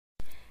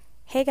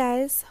Hey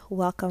guys,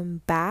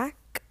 welcome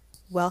back.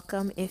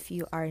 Welcome if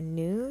you are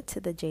new to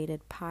the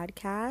Jaded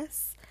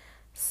podcast.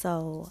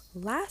 So,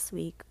 last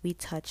week we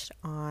touched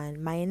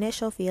on my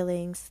initial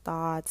feelings,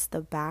 thoughts,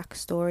 the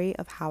backstory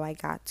of how I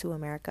got to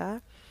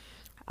America.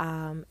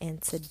 And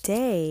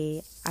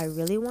today I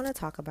really want to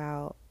talk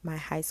about my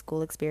high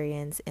school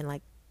experience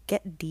and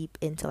get deep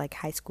into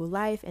high school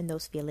life and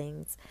those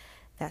feelings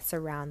that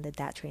surrounded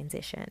that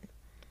transition.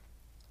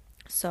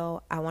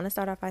 So, I want to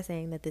start off by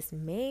saying that this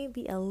may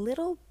be a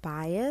little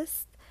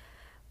biased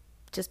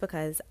just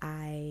because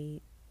I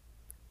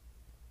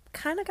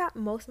kind of got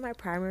most of my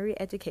primary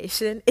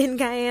education in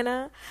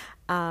Guyana.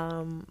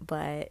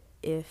 But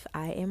if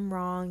I am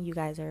wrong, you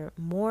guys are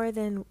more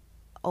than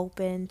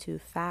open to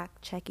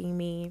fact checking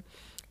me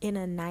in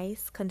a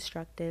nice,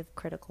 constructive,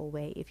 critical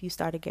way. If you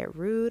start to get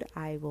rude,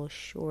 I will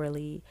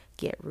surely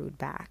get rude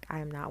back. I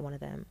am not one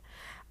of them.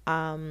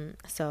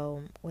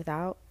 So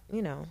without,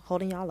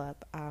 holding y'all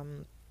up,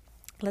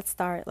 let's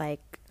start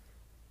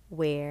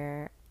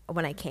where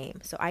when I came.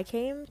 So I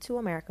came to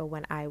America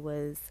when I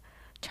was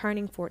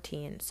turning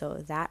 14. So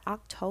that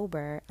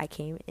October, I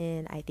came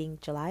in, I think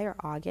July or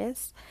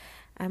August.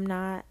 I'm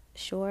not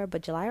sure,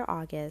 but July or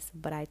August,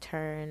 but I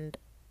turned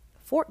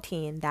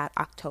 14 that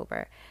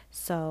October.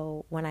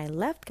 So when I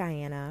left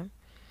Guyana,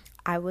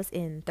 I was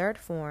in third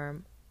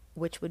form,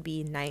 which would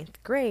be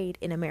ninth grade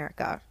in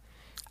America.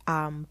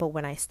 But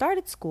when I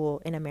started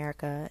school in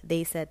America,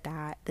 they said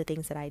that the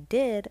things that I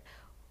did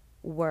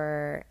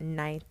were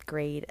ninth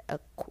grade,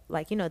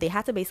 they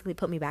had to basically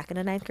put me back in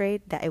the ninth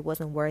grade, that it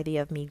wasn't worthy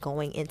of me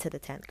going into the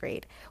 10th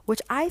grade,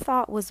 which I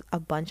thought was a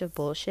bunch of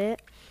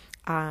bullshit.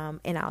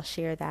 And I'll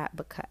share that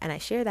and I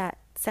share that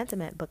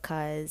sentiment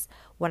because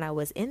when I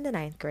was in the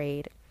ninth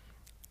grade,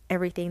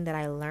 everything that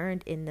I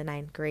learned in the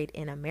ninth grade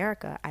in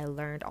America, I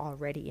learned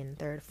already in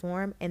third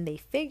form, and they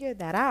figured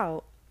that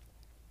out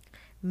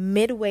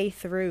midway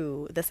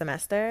through the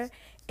semester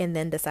and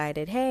then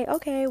decided, hey,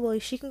 okay, well,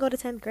 she can go to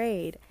 10th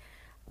grade.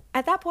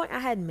 At that point, I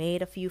had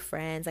made a few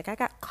friends. I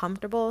got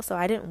comfortable, so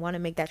I didn't want to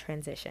make that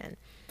transition.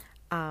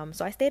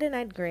 So I stayed in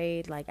ninth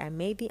grade. I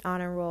made the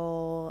honor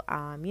roll,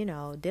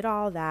 did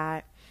all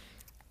that.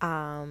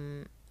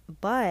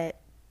 But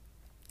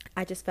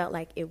I just felt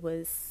like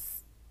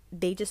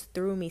they just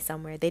threw me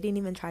somewhere. They didn't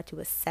even try to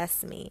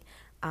assess me.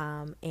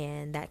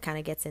 And that kind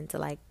of gets into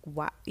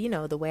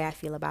the way I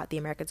feel about the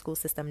American school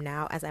system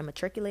now as I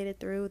matriculated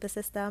through the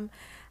system.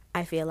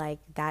 I feel like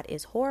that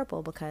is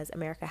horrible because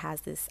America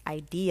has this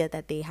idea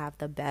that they have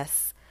the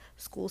best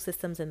school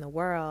systems in the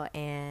world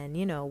and,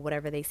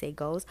 whatever they say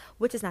goes,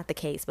 which is not the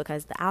case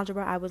because the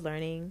algebra I was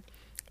learning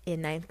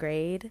in ninth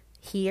grade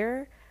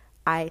here,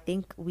 I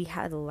think we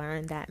had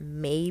learned that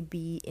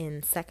maybe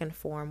in second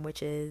form,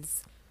 which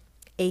is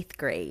eighth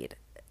grade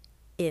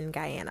in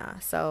Guyana.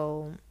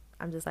 So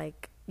I'm just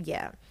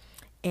yeah.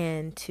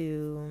 And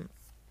to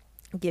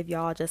give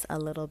y'all just a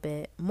little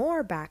bit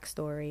more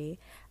backstory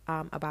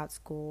about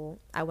school,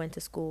 I went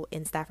to school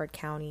in Stafford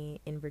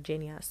County in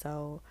Virginia.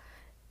 So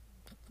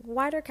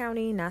wider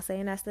county, not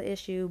saying that's the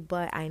issue,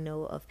 but I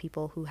know of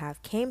people who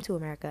have came to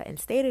America and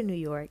stayed in New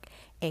York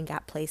and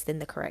got placed in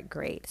the correct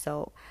grade.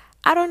 So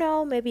I don't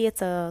know, maybe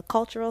it's a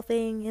cultural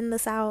thing in the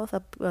South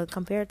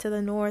compared to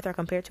the North, or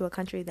compared to a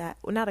country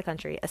not a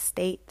country, a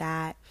state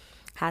that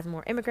has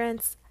more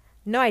immigrants.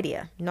 No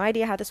idea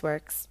how this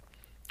works,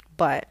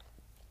 but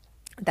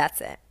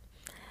that's it.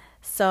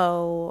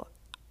 So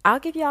I'll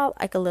give y'all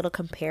a little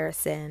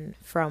comparison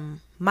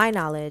from my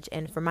knowledge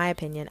and from my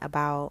opinion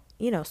about,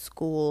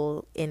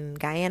 school in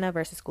Guyana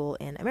versus school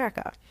in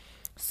America.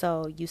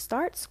 So you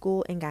start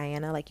school in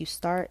Guyana, you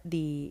start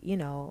the,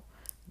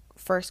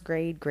 first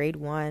grade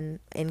 1.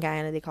 In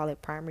Guyana, they call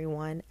it primary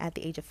 1 at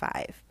the age of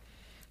 5.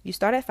 You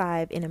start at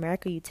 5. In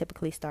America, you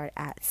typically start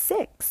at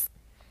 6,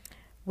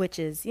 which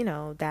is,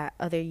 that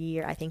other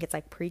year, I think it's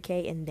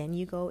pre-K, and then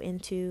you go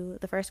into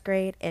the first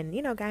grade. And,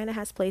 Guyana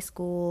has play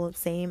school,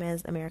 same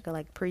as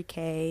America,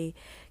 pre-K,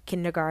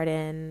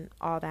 kindergarten,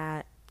 all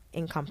that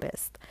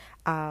encompassed.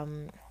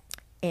 And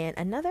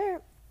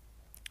another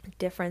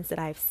difference that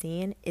I've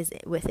seen is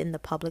within the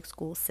public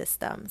school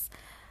systems.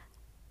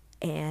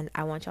 And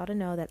I want y'all to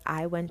know that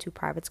I went to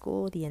private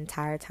school the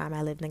entire time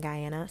I lived in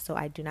Guyana. So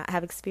I do not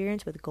have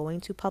experience with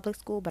going to public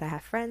school, but I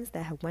have friends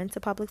that have went to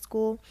public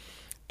school.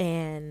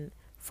 And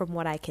from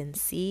what I can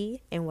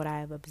see and what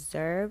I've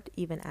observed,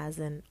 even as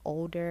an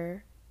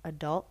older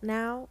adult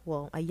now,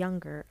 well, a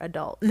younger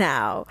adult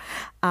now,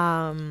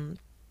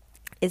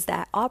 is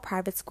that all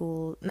public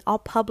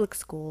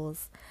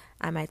schools,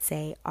 I might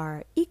say,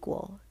 are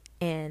equal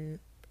and,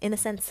 in a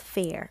sense,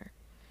 fair.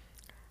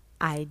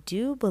 I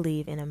do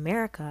believe in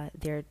America,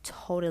 they're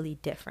totally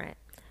different.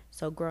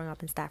 So growing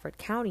up in Stafford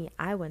County,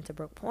 I went to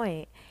Brook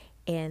Point,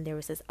 and there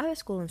was this other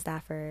school in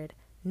Stafford,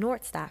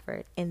 North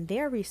Stafford, and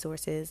their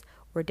resources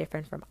were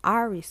different from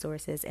our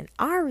resources, and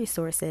our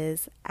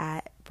resources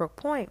at Brook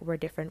Point were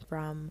different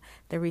from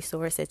the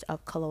resources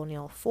of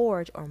Colonial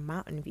Forge or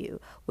Mountain View,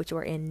 which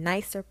were in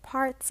nicer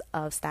parts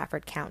of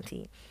Stafford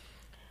County.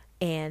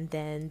 And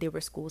then there were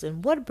schools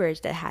in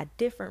Woodbridge that had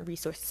different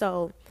resources.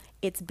 So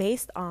it's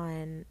based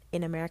on,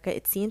 in America,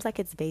 it seems like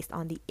it's based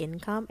on the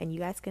income, and you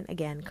guys can,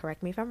 again,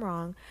 correct me if I'm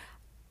wrong,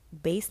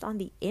 based on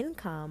the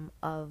income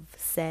of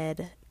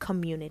said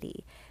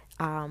community.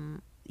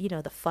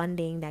 The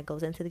funding that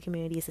goes into the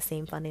community is the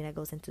same funding that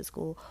goes into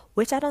school,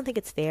 which I don't think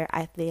it's fair.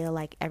 I feel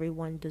like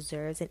everyone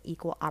deserves an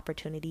equal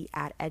opportunity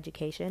at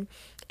education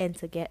and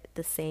to get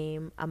the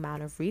same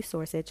amount of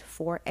resources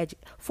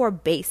for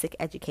basic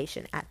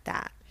education at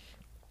that.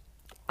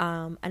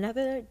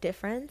 Another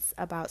difference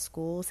about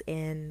schools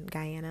in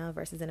Guyana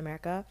versus in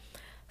America.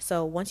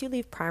 So once you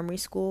leave primary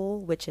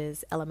school, which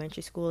is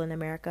elementary school in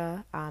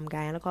America,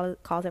 Guyana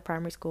calls it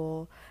primary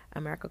school,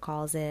 America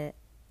calls it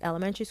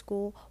elementary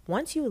school.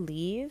 Once you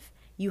leave,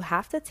 you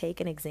have to take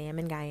an exam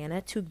in Guyana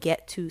to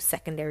get to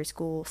secondary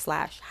school /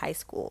 high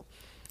school.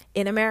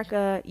 In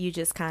America, you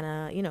just kind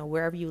of,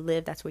 wherever you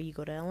live, that's where you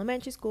go to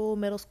elementary school,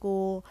 middle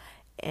school,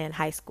 and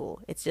high school.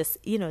 It's just,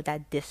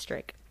 that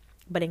district.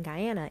 But in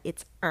Guyana,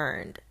 it's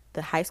earned.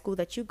 The high school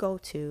that you go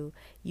to,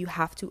 you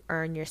have to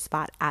earn your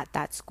spot at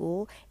that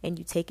school, and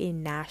you take a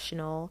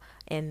national,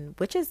 and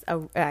which is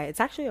it's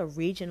actually a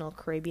regional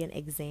Caribbean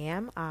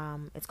exam.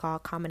 It's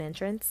called Common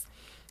Entrance,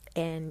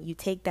 and you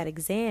take that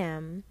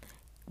exam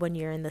when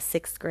you're in the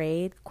 6th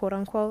grade, quote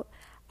unquote,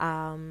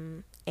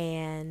 and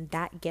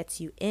that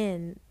gets you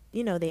in.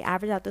 They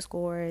average out the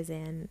scores,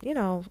 and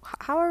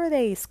however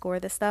they score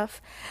the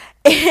stuff,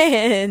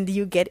 and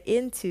you get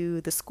into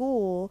the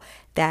school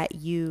that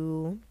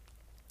you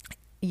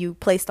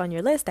placed on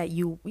your list, that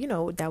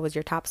that was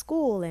your top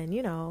school, and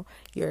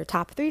your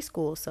top 3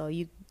 schools, so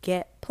you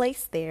get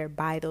placed there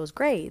by those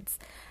grades.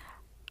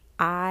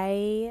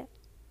 I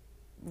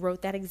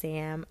wrote that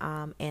exam,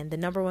 and the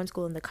number 1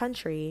 school in the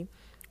country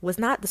was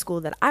not the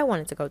school that I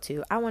wanted to go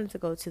to. I wanted to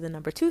go to the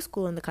number 2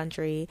 school in the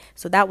country,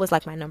 so that was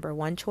like my number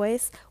 1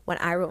 choice. When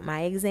I wrote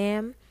my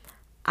exam,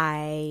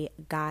 I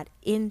got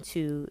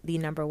into the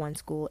number 1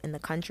 school in the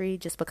country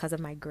just because of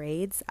my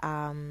grades,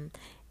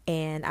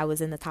 and I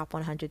was in the top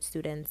 100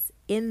 students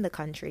in the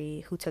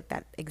country who took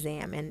that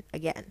exam. And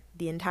again,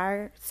 the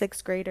entire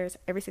 6th graders,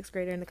 every 6th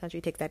grader in the country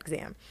takes that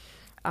exam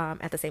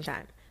at the same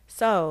time.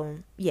 So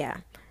yeah,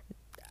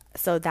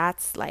 so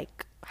that's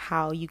like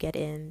how you get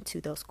into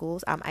those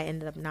schools. I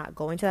ended up not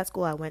going to that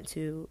school. I went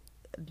to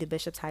the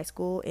Bishop's High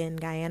School in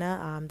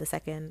Guyana, the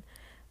second,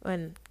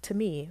 and to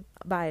me,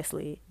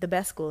 biasly, the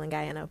best school in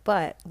Guyana,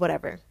 but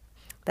whatever.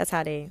 That's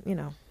how they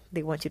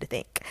want you to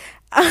think.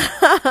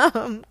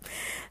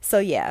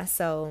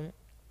 So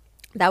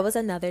that was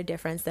another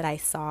difference that I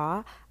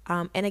saw.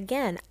 And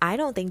again, I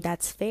don't think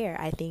that's fair.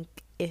 I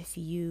think if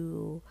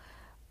you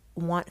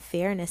want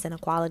fairness and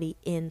equality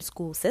in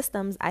school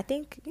systems, I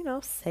think,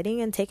 sitting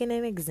and taking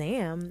an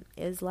exam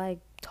is like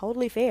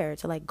totally fair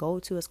to like go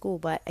to a school.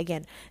 But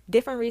again,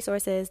 different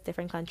resources,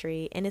 different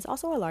country, and it's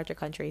also a larger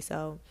country.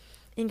 So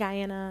in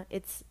Guyana,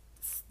 it's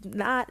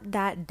not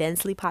that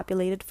densely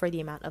populated for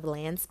the amount of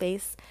land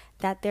space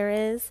that there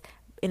is.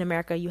 In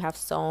America, you have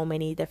so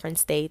many different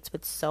states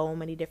with so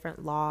many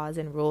different laws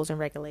and rules and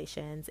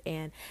regulations.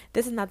 And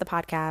this is not the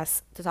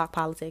podcast to talk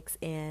politics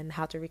and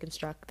how to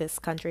reconstruct this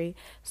country,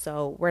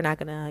 so we're not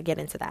going to get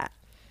into that.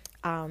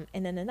 And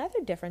then another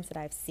difference that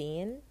I've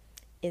seen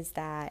is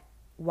that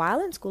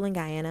while in school in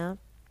Guyana,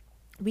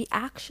 we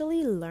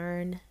actually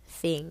learn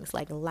things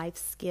like life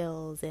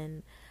skills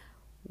and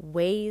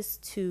ways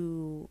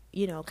to,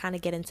 kind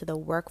of get into the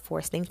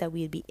workforce, things that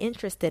we'd be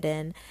interested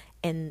in.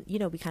 And,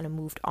 we kind of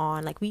moved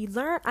on. Like we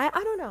learned, I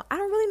don't know. I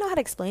don't really know how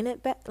to explain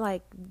it, but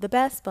like the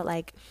best, but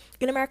like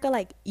in America,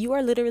 like you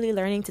are literally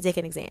learning to take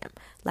an exam.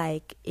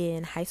 Like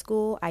in high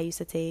school, I used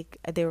to take,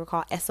 they were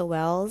called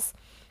SOLs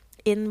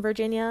in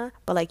Virginia,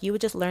 but like you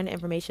would just learn the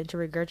information to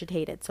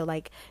regurgitate it. So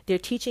like they're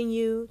teaching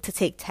you to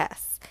take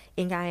tests.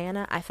 In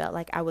Guyana, I felt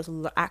like I was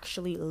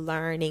actually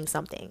learning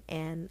something.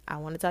 And I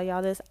want to tell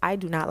y'all this, I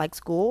do not like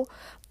school,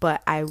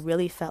 but I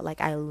really felt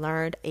like I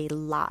learned a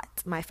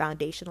lot. My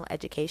foundational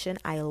education,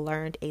 I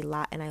learned a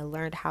lot, and I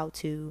learned how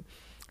to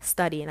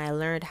study, and I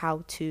learned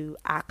how to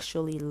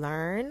actually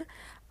learn,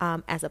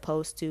 as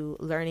opposed to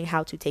learning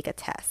how to take a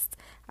test.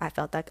 I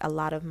felt like a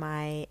lot of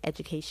my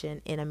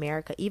education in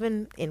America,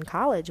 even in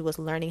college, was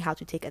learning how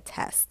to take a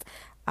test.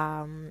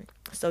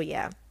 So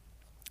yeah,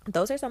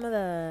 those are some of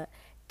the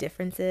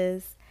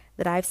differences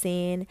that I've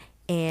seen.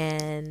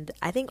 And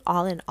I think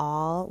all in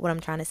all, what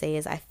I'm trying to say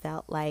is I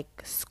felt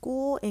like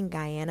school in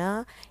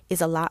Guyana is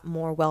a lot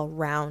more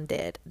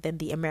well-rounded than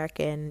the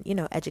American,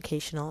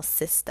 educational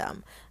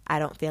system. I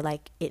don't feel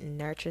like it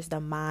nurtures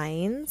the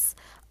minds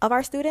of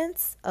our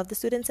students, of the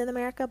students in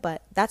America,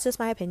 but that's just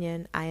my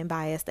opinion. I am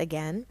biased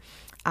again.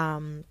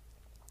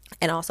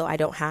 And also, I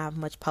don't have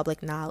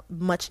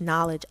much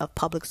knowledge of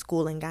public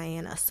school in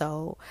Guyana.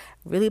 So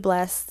really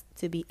blessed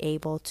to be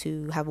able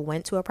to have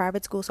went to a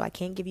private school. So I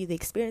can't give you the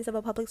experience of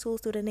a public school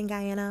student in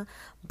Guyana.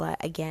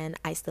 But again,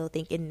 I still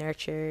think it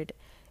nurtured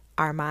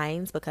our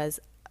minds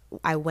because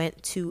I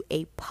went to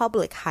a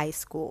public high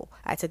school.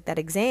 I took that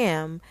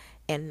exam.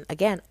 And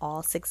again,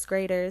 all 6th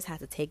graders had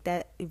to take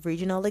that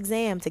regional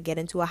exam to get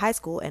into a high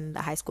school. And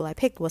the high school I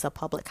picked was a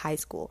public high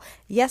school.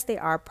 Yes, they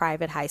are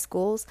private high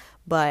schools,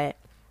 but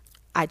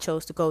I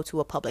chose to go to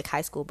a public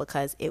high school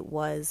because it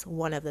was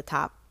one of the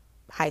top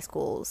high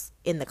schools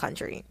in the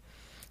country.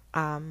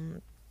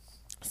 Um,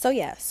 so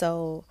yeah,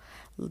 so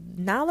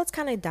now let's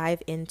kind of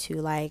dive into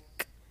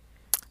like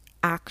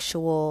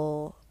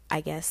actual,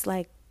 I guess,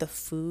 like the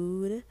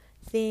food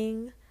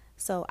thing.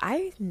 So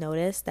I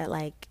noticed that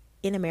like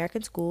in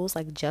American schools,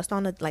 like just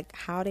on the like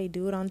how they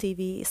do it on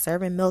TV,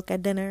 serving milk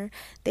at dinner,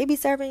 they be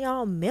serving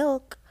y'all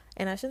milk.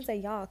 And I shouldn't say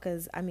y'all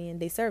because I mean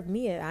they served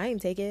me it. I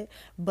ain't take it,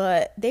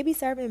 but they be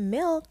serving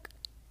milk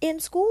in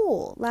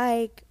school,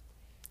 like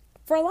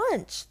for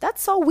lunch.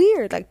 That's so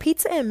weird. Like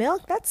pizza and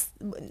milk. That's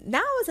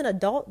now as an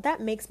adult that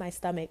makes my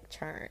stomach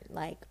churn.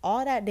 Like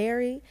all that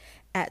dairy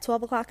at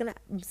 12 o'clock and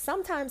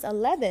sometimes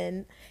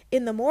 11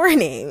 in the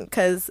morning.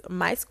 Because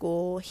my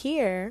school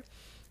here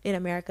in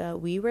America,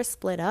 we were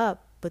split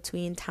up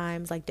between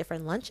times like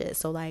different lunches.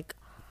 So like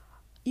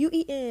you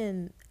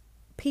eating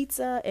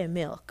pizza and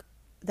milk.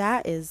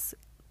 That is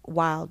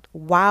wild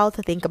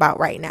to think about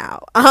right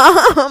now.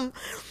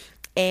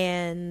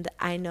 And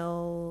I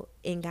know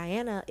in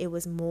Guyana, it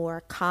was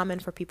more common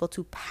for people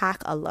to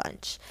pack a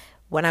lunch.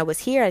 When I was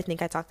here, I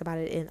think I talked about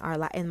it in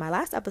in my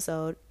last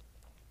episode.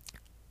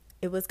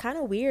 It was kind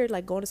of weird,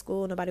 like going to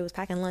school, nobody was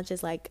packing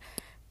lunches. Like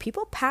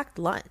people packed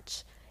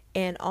lunch.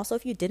 And also,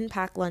 if you didn't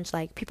pack lunch,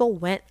 like people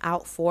went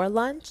out for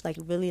lunch, like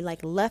really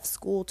like left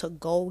school to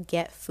go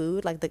get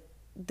food. Like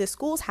the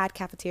schools had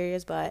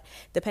cafeterias, but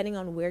depending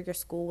on where your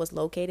school was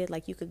located,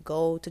 like you could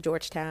go to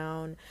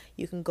Georgetown,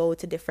 you can go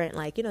to different,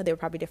 like, you know, there were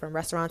probably different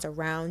restaurants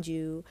around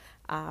you,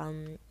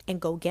 and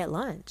go get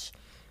lunch.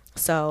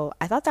 So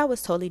I thought that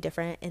was totally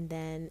different. And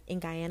then in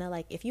Guyana,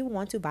 like if you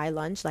want to buy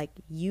lunch, like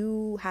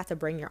you have to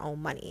bring your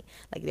own money.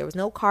 Like there was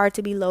no card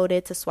to be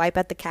loaded to swipe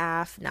at the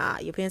caf. Nah,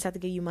 your parents have to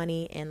give you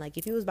money. And like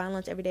if you was buying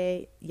lunch every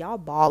day, y'all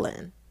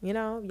balling. You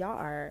know,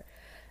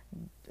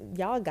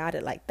 y'all got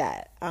it like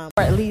that, or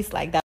at least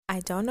like that. I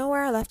don't know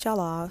where I left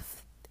y'all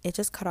off. It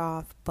just cut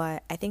off,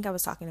 but I think I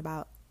was talking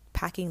about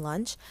packing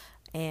lunch,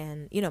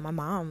 and you know, my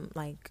mom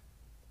like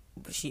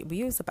I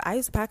used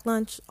to pack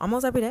lunch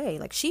almost every day.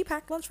 Like she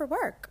packed lunch for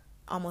work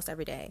almost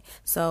every day.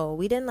 So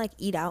we didn't like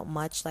eat out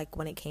much like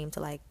when it came to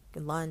like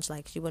lunch.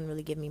 Like she wouldn't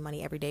really give me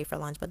money every day for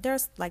lunch, but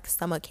there's like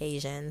some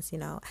occasions, you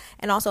know.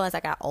 And also as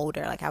I got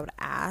older, like I would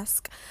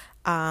ask,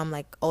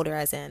 like older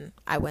as in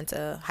I went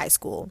to high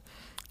school.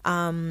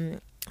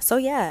 So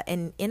yeah,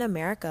 and in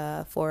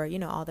America, for you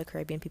know all the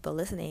Caribbean people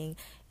listening,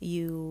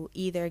 you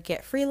either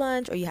get free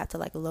lunch or you have to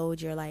like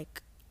load your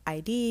like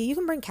ID. You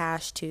can bring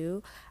cash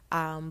too,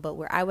 but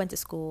where I went to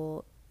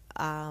school,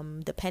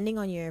 depending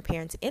on your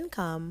parents'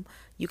 income,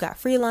 you got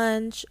free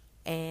lunch,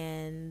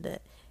 and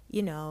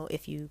you know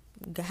if you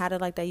had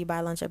it like that, you buy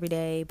lunch every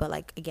day. But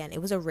like again,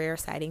 it was a rare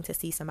sighting to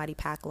see somebody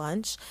pack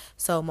lunch.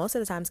 So most of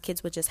the times,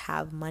 kids would just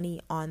have money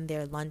on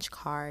their lunch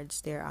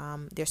cards, their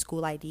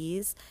school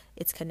IDs.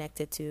 It's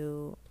connected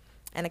to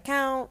an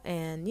account,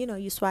 and you know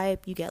you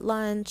swipe, you get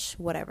lunch,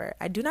 whatever.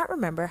 I do not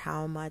remember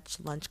how much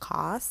lunch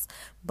costs,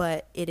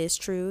 but it is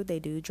true they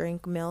do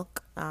drink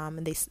milk,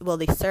 and they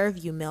serve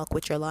you milk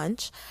with your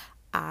lunch.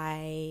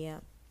 I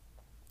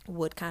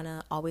would kind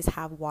of always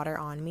have water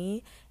on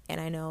me. And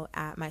I know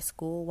at my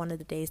school, one of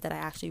the days that I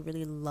actually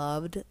really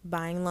loved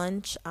buying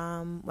lunch,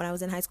 when I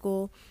was in high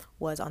school,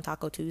 was on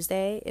Taco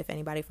Tuesday. If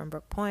anybody from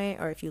Brook Point,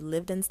 or if you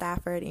lived in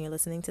Stafford and you're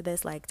listening to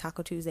this, like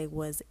Taco Tuesday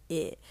was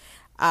it.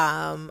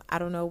 I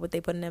don't know what they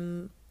put in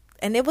them,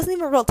 and it wasn't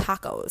even real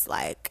tacos.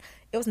 Like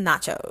it was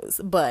nachos,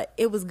 but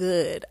it was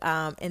good.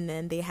 And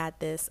then they had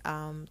this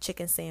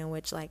chicken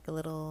sandwich, like a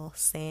little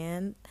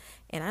sand,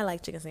 and I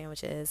like chicken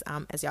sandwiches.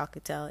 As y'all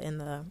could tell in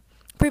the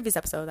previous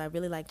episode, I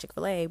really like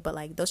Chick-fil-A, but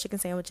like those chicken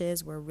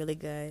sandwiches were really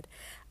good.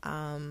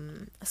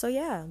 So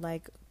yeah,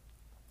 like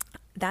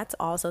that's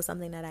also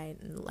something that I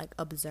like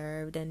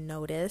observed and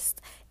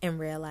noticed and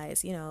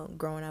realized, you know,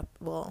 growing up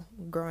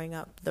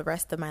the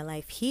rest of my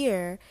life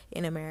here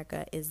in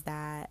America, is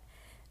that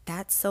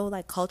that's so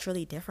like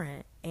culturally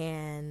different.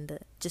 And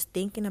just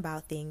thinking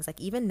about things like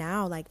even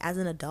now, like as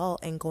an adult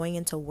and going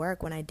into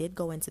work, when I did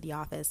go into the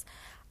office,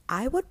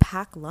 I would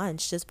pack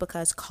lunch just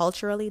because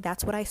culturally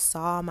that's what I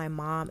saw my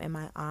mom and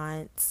my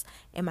aunts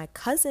and my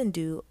cousin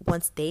do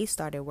once they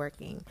started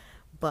working.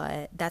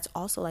 But that's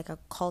also like a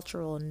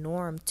cultural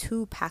norm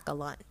to pack a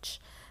lunch.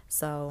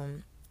 So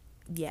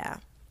yeah.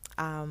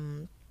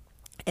 And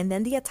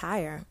then the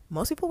attire.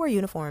 Most people wear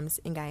uniforms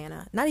in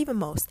Guyana. Not even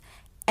most.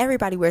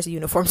 Everybody wears a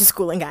uniform to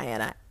school in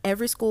Guyana.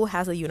 Every school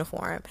has a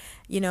uniform,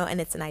 you know, and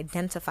it's an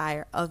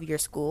identifier of your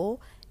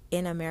school.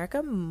 In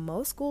America,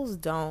 most schools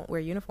don't wear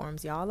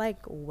uniforms. Y'all like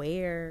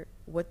wear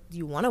what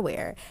you want to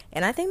wear.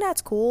 And I think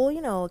that's cool, you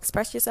know,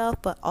 express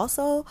yourself, but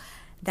also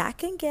that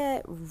can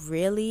get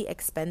really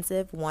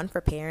expensive, one,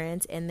 for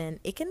parents, and then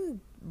it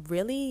can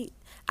really,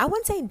 I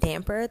wouldn't say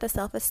damper the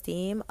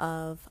self-esteem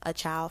of a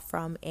child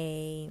from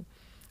a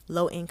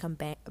low-income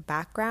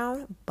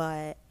background,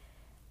 but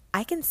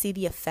I can see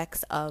the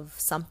effects of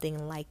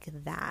something like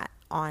that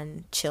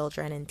on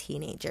children and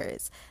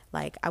teenagers.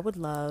 Like I would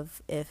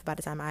love if by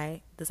the time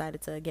I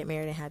decided to get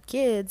married and have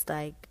kids,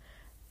 like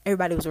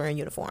everybody was wearing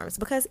uniforms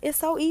because it's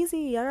so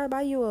easy. I gotta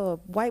buy you a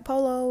white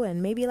polo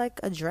and maybe like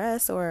a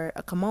dress or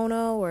a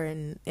kimono or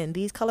in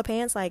these color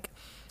pants. Like,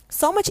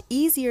 so much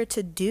easier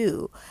to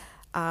do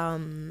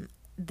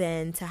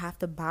than to have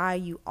to buy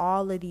you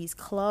all of these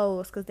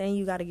clothes, because then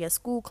you got to get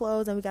school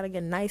clothes and we got to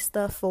get nice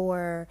stuff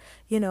for,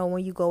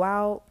 when you go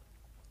out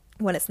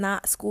when it's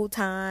not school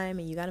time,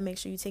 and you got to make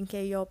sure you take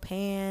care of your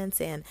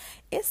pants, and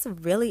it's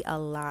really a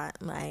lot.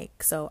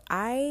 Like, so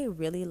I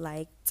really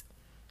liked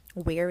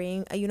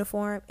wearing a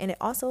uniform, and it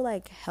also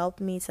like helped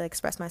me to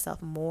express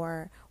myself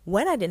more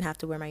when I didn't have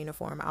to wear my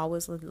uniform. I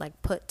always would like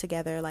put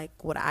together like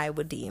what I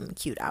would deem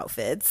cute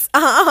outfits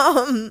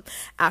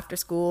after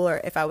school,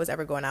 or if I was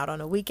ever going out on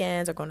the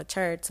weekends or going to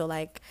church. So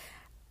like,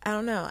 I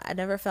don't know, I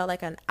never felt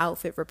like an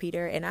outfit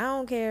repeater, and I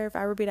don't care if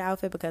I repeat an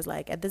outfit, because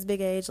like at this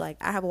big age, like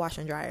I have a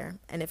washer and dryer,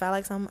 and if I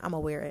like something, I'm gonna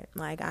wear it.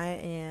 Like, I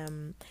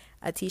am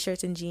a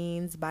t-shirts and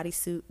jeans,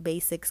 bodysuit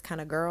basics kind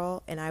of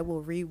girl, and I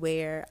will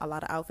rewear a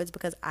lot of outfits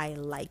because I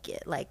like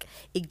it. Like,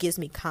 it gives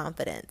me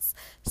confidence.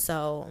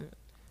 So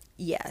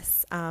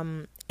yes,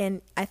 and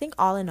I think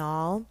all in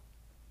all,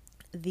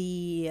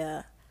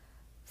 the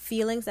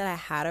feelings that I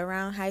had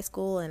around high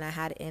school and I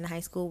had in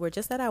high school were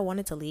just that I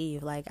wanted to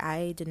leave. Like,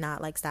 I did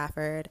not like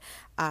Stafford.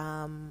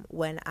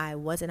 When I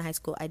was in high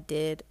school, I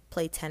did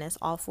play tennis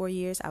all 4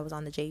 years. I was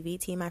on the JV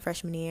team my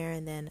freshman year,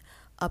 and then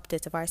upped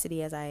it to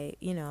varsity as I,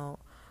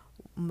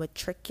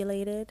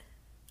 matriculated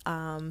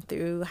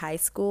through high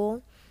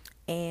school.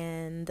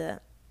 And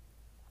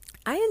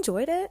I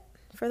enjoyed it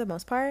for the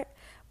most part,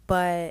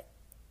 but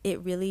it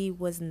really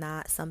was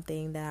not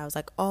something that I was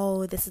like,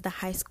 oh, this is the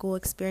high school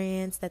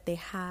experience that they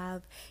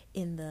have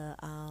in the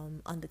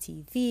on the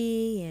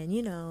TV, and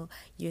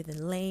you're the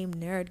lame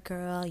nerd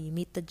girl, you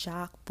meet the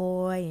jock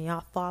boy, and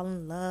y'all fall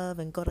in love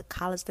and go to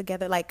college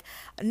together. Like,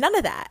 none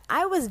of that.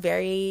 I was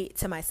very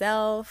to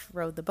myself,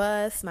 rode the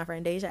bus. My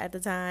friend Deja at the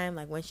time,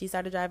 like when she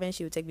started driving,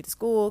 she would take me to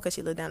school because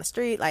she lived down the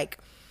street. Like,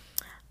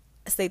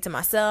 stayed to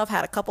myself,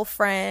 had a couple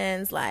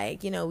friends,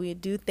 like,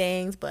 we'd do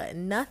things, but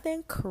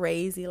nothing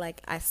crazy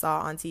like I saw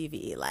on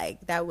TV.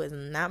 Like, that was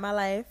not my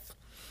life.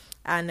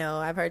 I know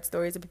I've heard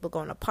stories of people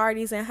going to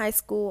parties in high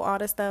school, all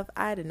this stuff.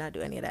 I did not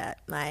do any of that.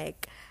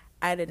 Like,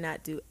 I did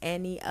not do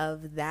any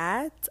of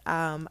that,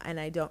 and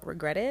I don't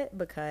regret it,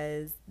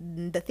 because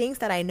the things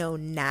that I know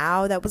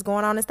now that was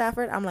going on in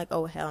Stafford, I'm like,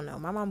 oh, hell no,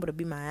 my mom would have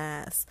beat my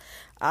ass.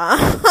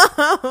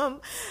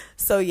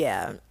 So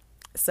yeah.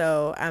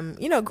 So I'm,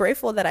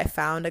 grateful that I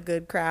found a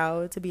good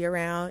crowd to be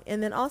around.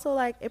 And then also,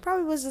 like, it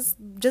probably was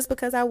just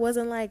because I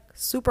wasn't like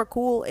super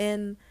cool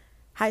in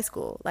high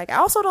school. Like, I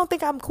also don't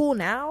think I'm cool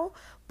now,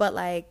 but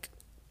like,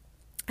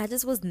 I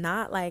just was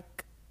not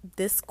like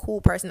this cool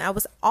person. I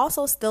was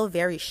also still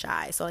very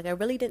shy. So like, I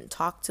really didn't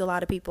talk to a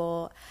lot of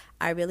people.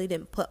 I really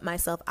didn't put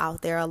myself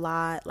out there a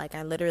lot. Like,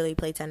 I literally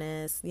played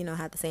tennis,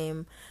 had the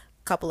same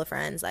couple of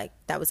friends. Like,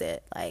 that was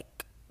it.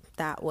 Like,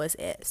 that was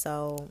it.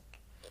 So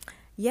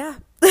yeah.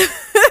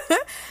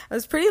 It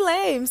was pretty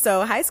lame.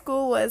 So high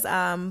school was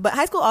but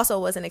high school also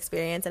was an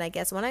experience. And I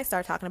guess when I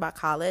start talking about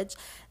college,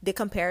 the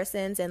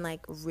comparisons and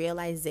like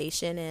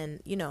realization and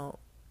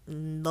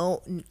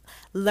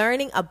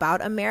learning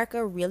about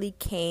America really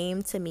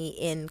came to me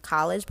in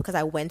college, because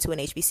I went to an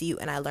HBCU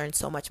and I learned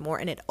so much more,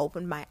 and it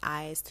opened my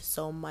eyes to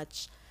so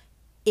much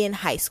in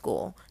high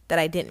school that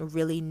I didn't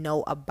really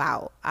know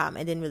about. I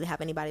didn't really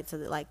have anybody to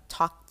like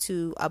talk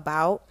to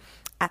about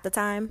at the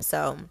time.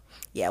 So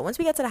yeah, once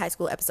we get to the high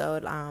school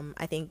episode,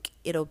 I think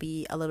it'll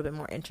be a little bit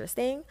more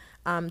interesting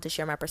to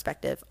share my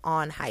perspective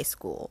on high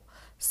school.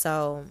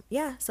 So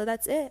yeah, so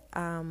that's it.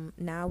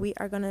 Now we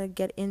are gonna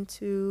get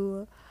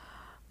into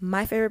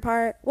my favorite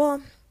part.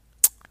 Well,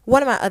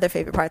 one of my other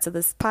favorite parts of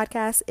this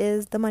podcast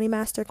is the Money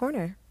Master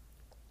Corner.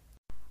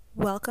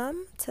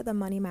 Welcome to the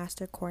Money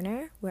Master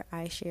Corner, where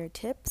I share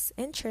tips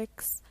and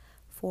tricks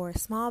for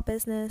small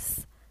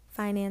business,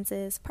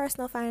 finances,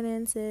 personal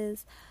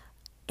finances,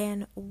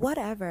 and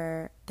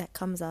whatever that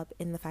comes up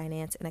in the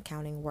finance and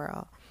accounting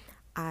world.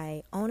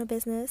 I own a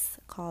business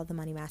called the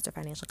Money Master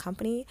Financial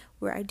Company,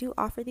 where I do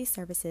offer these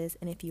services.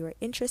 And if you are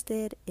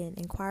interested in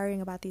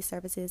inquiring about these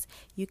services,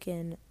 you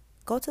can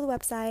go to the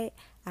website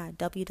at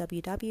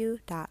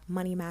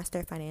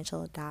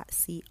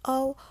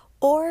www.moneymasterfinancial.co,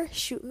 or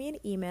shoot me an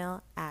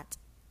email at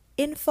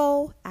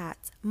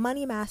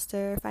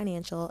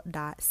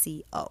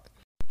info@moneymasterfinancial.co.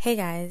 Hey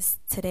guys,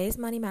 today's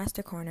Money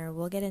Master Corner,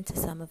 we'll get into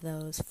some of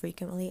those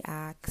frequently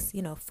asked,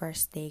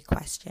 first day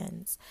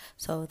questions.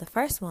 So the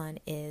first one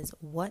is,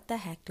 what the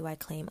heck do I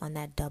claim on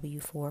that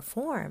W-4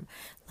 form?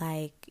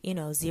 Like,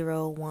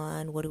 0,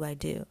 1, what do I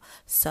do?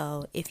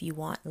 So if you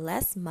want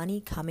less money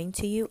coming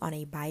to you on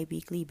a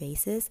bi-weekly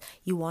basis,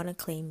 you want to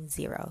claim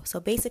 0. So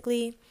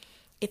basically,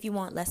 if you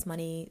want less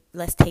money,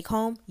 less take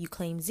home, you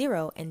claim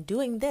 0. And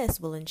doing this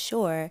will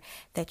ensure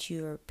that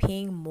you're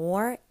paying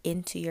more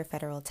into your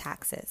federal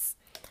taxes.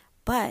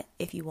 But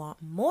if you want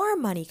more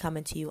money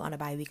coming to you on a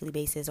bi-weekly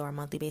basis or a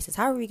monthly basis,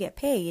 however you get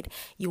paid,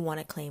 you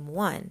want to claim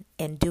 1.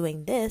 And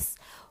doing this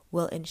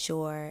will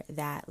ensure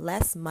that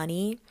less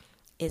money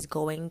is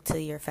going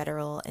to your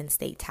federal and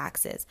state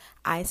taxes.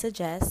 I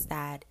suggest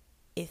that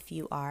if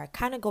you are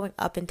kind of going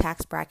up in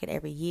tax bracket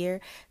every year,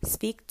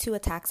 speak to a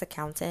tax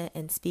accountant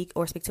and speak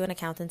to an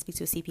accountant, speak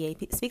to a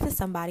CPA, speak to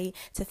somebody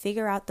to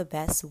figure out the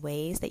best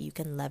ways that you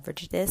can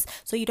leverage this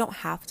so you don't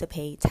have to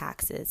pay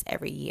taxes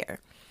every year.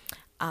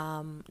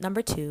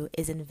 Number 2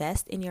 is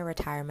invest in your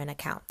retirement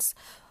accounts,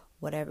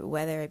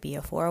 whether it be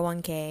a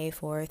 401k,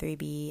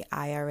 403b,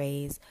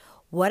 IRAs,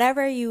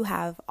 whatever you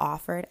have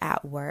offered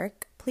at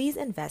work, please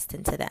invest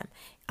into them.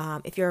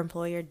 If your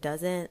employer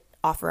doesn't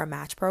offer a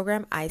match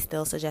program, I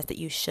still suggest that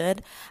you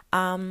should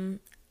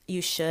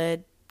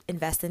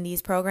invest in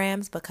these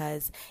programs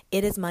because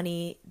it is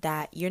money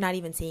that you're not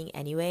even seeing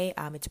anyway.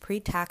 It's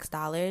pre-tax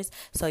dollars,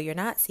 so you're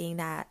not seeing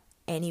that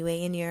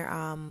anyway in your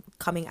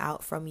coming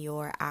out from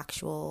your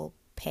actual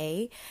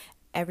pay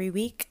every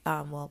week,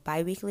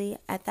 bi-weekly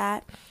at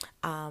that.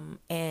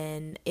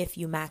 And if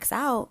you max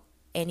out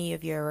any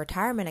of your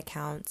retirement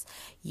accounts,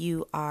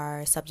 you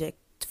are subject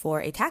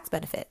for a tax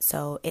benefit.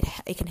 So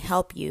it can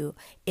help you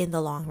in the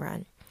long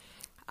run.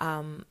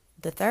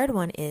 The third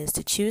one is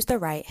to choose the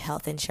right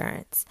health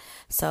insurance.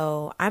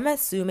 So I'm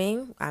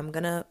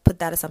going to put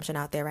that assumption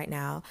out there right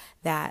now,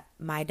 that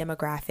my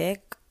demographic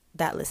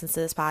that listens to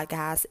this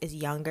podcast is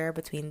younger,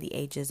 between the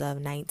ages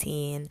of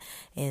 19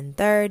 and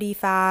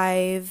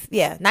 35.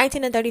 Yeah,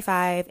 19 and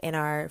 35, and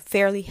are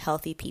fairly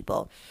healthy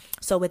people.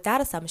 So with that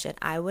assumption,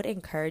 I would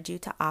encourage you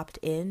to opt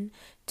in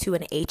to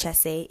an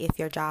HSA if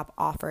your job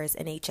offers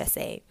an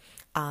HSA.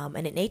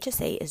 And an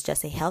HSA is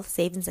just a health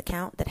savings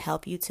account that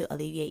help you to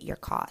alleviate your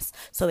costs.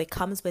 So it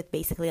comes with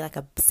basically like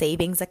a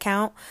savings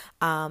account,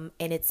 and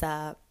it's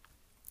a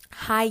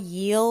high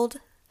yield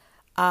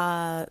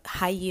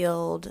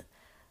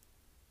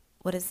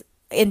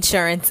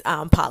insurance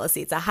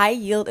policy. It's a high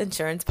yield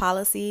insurance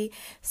policy.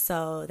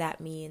 So that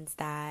means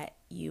that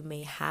you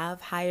may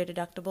have higher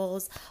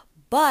deductibles,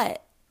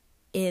 but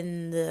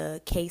in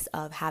the case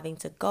of having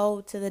to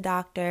go to the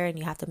doctor and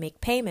you have to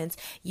make payments,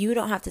 you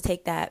don't have to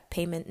take that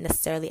payment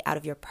necessarily out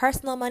of your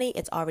personal money.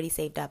 It's already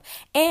saved up.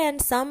 And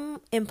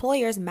some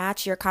employers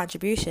match your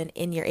contribution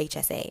in your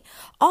HSA.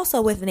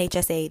 Also with an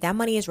HSA, that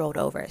money is rolled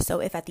over. So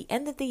if at the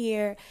end of the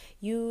year,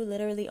 you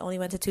literally only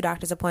went to 2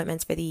 doctor's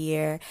appointments for the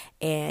year,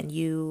 and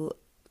you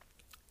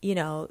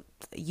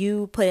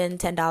put in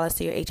 $10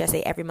 to your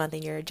HSA every month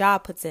and your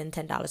job puts in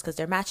 $10 because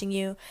they're matching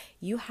you,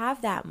 you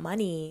have that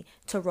money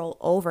to roll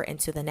over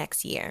into the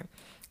next year.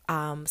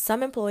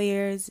 Some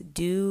employers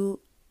do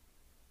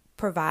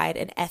provide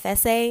an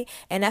FSA.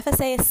 An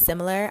FSA is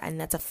similar, and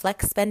that's a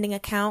flex spending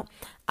account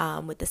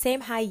with the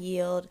same high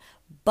yield,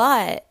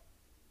 but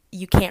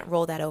you can't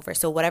roll that over.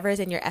 So whatever is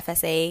in your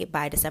FSA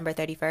by December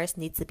 31st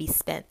needs to be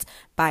spent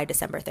by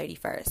December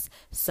 31st.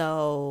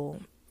 So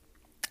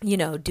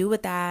do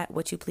with that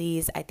what you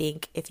please. I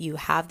think if you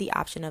have the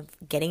option of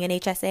getting an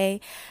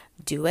HSA,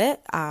 do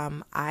it.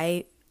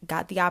 I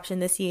got the option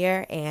this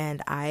year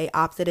and I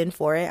opted in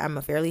for it. I'm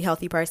a fairly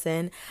healthy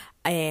person,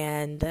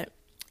 and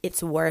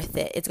it's worth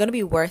it. It's going to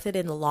be worth it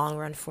in the long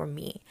run for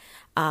me.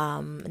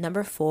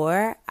 Number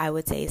 4, I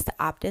would say, is to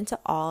opt into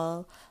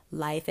all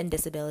life and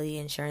disability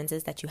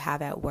insurances that you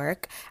have at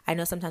work. I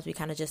know sometimes we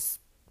kind of just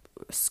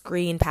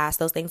screen past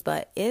those things,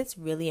 but it's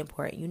really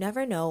important. You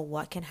never know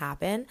what can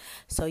happen.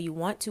 So you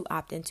want to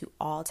opt into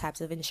all types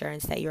of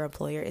insurance that your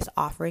employer is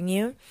offering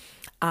you.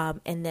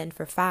 And then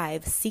for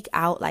 5, seek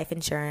out life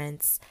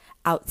insurance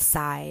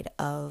outside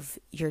of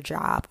your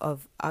job,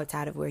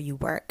 outside of where you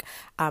work.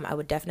 I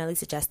would definitely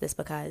suggest this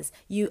because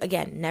you,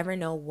 again, never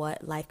know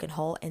what life can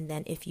hold. And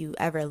then if you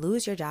ever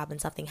lose your job and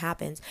something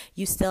happens,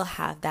 you still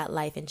have that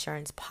life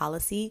insurance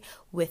policy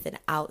with an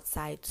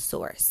outside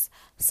source.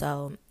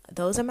 So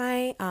those are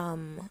my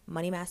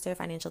Money Master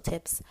financial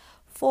tips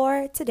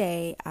for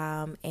today.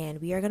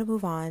 And we are going to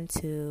move on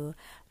to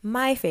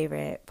my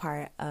favorite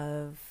part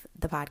of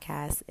the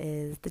podcast,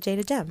 is the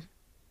Jada Gem.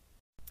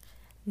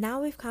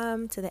 Now we've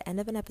come to the end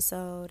of an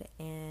episode,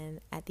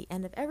 and at the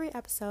end of every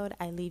episode,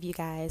 I leave you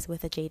guys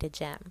with a Jada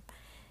Gem.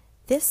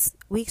 This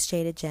week's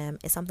Jada Gem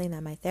is something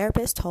that my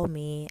therapist told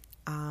me,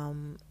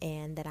 and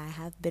that I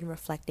have been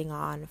reflecting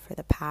on for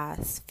the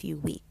past few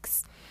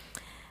weeks.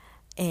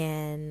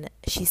 And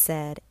she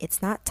said,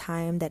 "It's not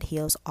time that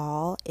heals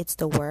all, it's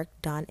the work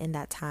done in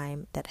that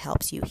time that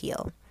helps you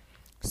heal."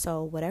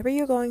 So whatever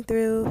you're going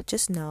through,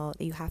 just know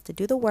that you have to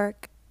do the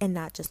work and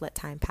not just let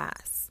time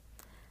pass.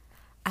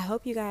 I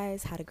hope you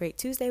guys had a great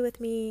Tuesday with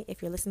me.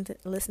 If you're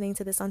listening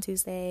to this on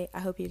Tuesday,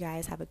 I hope you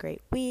guys have a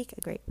great week,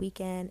 a great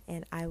weekend,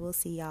 and I will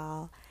see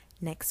y'all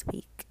next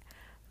week.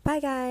 Bye,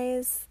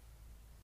 guys.